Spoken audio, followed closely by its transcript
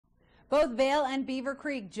Both Vail and Beaver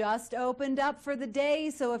Creek just opened up for the day,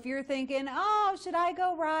 so if you're thinking, oh, should I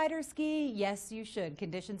go ride or ski? Yes, you should.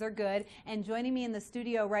 Conditions are good. And joining me in the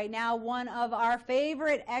studio right now, one of our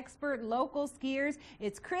favorite expert local skiers,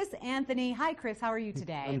 it's Chris Anthony. Hi, Chris. How are you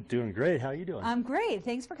today? I'm doing great. How are you doing? I'm great.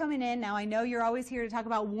 Thanks for coming in. Now, I know you're always here to talk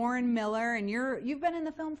about Warren Miller, and you've been in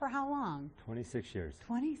the film for how long? 26 years.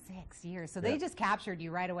 26 years. So they just captured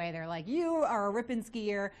you right away. They're like, you are a ripping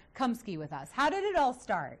skier. Come ski with us. How did it all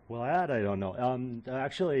start? Well, I don't know.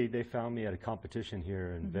 Actually, they found me at a competition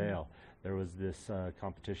here in Vail. There was this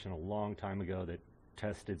competition a long time ago that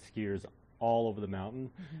tested skiers all over the mountain.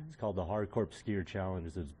 It's called the Hardcore Skier Challenge.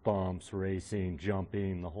 It's bumps, racing,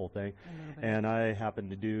 jumping, the whole thing. And I happened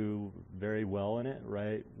to do very well in it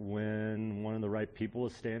right when one of the right people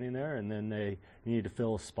was standing there, and then they needed to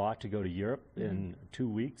fill a spot to go to Europe in 2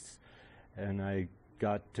 weeks. And I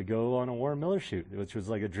got to go on a Warren Miller shoot, which was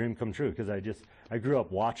like a dream come true because I grew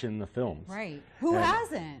up watching the films. Right. Who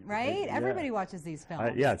hasn't, right? Everybody watches these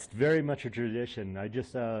films. Yeah, it's very much a tradition.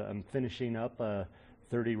 I'm finishing up a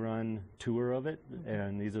 30-run tour of it,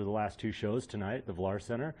 and these are the last two shows tonight at the Vail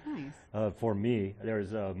Center. Nice. For me,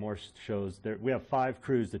 there's more shows. We have 5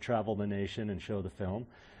 crews that travel the nation and show the film.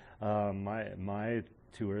 My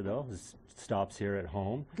tour, though, stops here at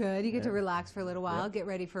home. Good. You get to relax for a little while, get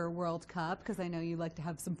ready for a World Cup, because I know you like to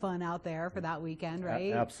have some fun out there for that weekend,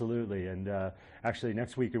 right? Absolutely. And actually,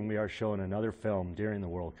 next weekend we are showing another film during the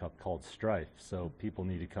World Cup called Strife, so people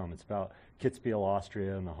need to come. It's about Kitzbühel,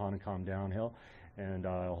 Austria, and the Hahnenkamm downhill. And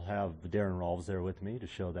I'll have Darren Rolfs there with me to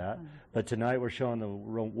show that. But tonight we're showing the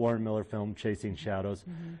Warren Miller film, Chasing Shadows.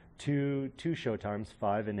 Two show times,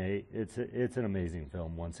 5 and 8. It's an amazing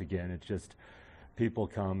film. Once again, it's just people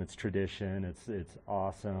come. It's tradition. It's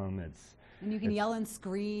awesome. And you can yell and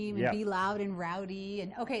scream and be loud and rowdy.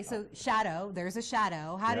 And okay, so Shadow, there's a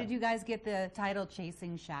shadow. How did you guys get the title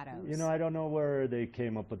Chasing Shadows? You know, I don't know where they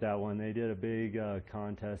came up with that one. They did a big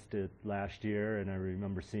contest last year, and I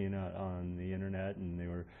remember seeing it on the internet, and they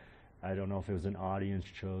were, I don't know if it was an audience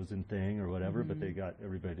chosen thing or whatever, but they got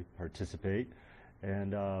everybody to participate.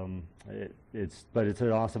 And it's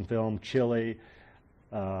an awesome film. Chile.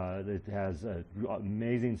 It has an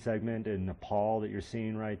amazing segment in Nepal that you're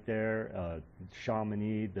seeing right there.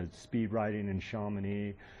 Chamonix, the speed riding in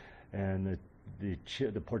Chamonix, and the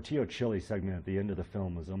Portillo Chile segment at the end of the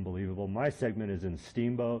film was unbelievable. My segment is in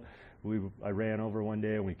Steamboat. I ran over one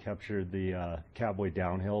day and we captured the Cowboy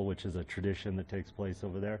Downhill, which is a tradition that takes place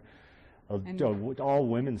over there. All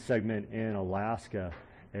women's segment in Alaska,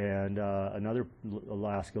 and another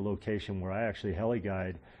Alaska location where I actually heli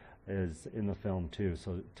guide is in the film too.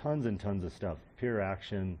 So tons and tons of stuff, pure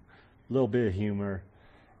action, a little bit of humor.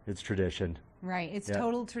 It's tradition. Right, it's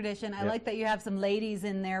total tradition. I like that you have some ladies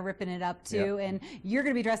in there ripping it up too, and you're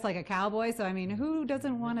going to be dressed like a cowboy, so I mean, who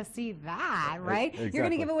doesn't want to see that, right? Exactly. You're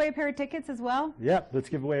going to give away a pair of tickets as well? Yep, let's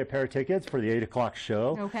give away a pair of tickets for the 8 o'clock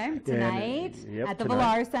show. Okay, tonight at the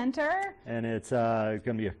Vail Center. And it's going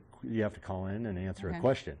to be you have to call in and answer a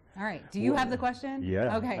question. All right. Do you have the question?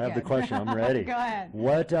 Yeah. Okay, I have the question. I'm ready. Go ahead.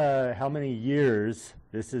 How many years,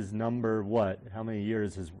 this is number what? How many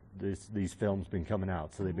years has these films been coming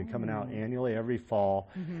out? So they've been coming out annually every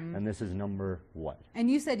fall, and this is number what?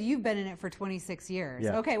 And you said you've been in it for 26 years.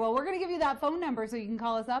 Yeah. Okay, well, we're going to give you that phone number so you can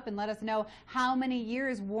call us up and let us know how many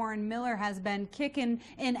years Warren Miller has been kicking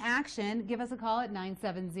in action. Give us a call at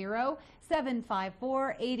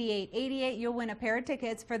 970-754-8888. You'll win a pair of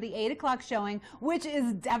tickets for the 8 o'clock showing, which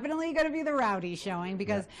is definitely going to be the rowdy showing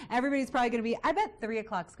because everybody's probably going to be, I bet 3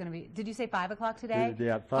 o'clock's going to be, did you say 5 o'clock today?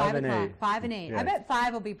 Yeah, 5 and 8. 5 and 8. Yeah. I bet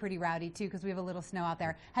 5 will be pretty rowdy too because we have a little snow out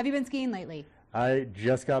there. Have you been skiing lately? I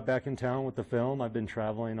just got back in town with the film. I've been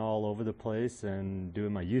traveling all over the place and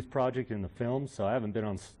doing my youth project in the film, so I haven't been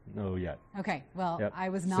on snow yet. Okay, well, I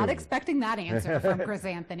was not expecting that answer from Chris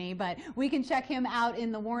Anthony, but we can check him out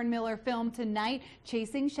in the Warren Miller film tonight,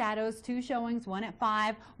 Chasing Shadows, 2 showings, 1 at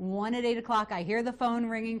 5, 1 at 8 o'clock. I hear the phone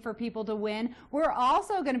ringing for people to win. We're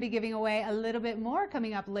also going to be giving away a little bit more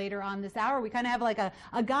coming up later on this hour. We kind of have like a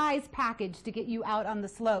guy's package to get you out on the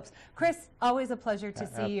slopes. Chris, always a pleasure to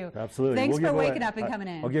see you. Absolutely. Thanks for waking up and coming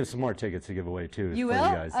in. I'll give some more tickets to give away too. You will? You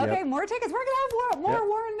guys. Okay, more tickets. We're going to have more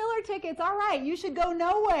Warren Miller tickets. All right, you should go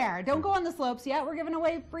nowhere. Don't go on the slopes yet. We're giving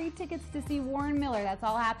away free tickets to see Warren Miller. That's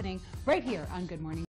all happening right here on Good Morning.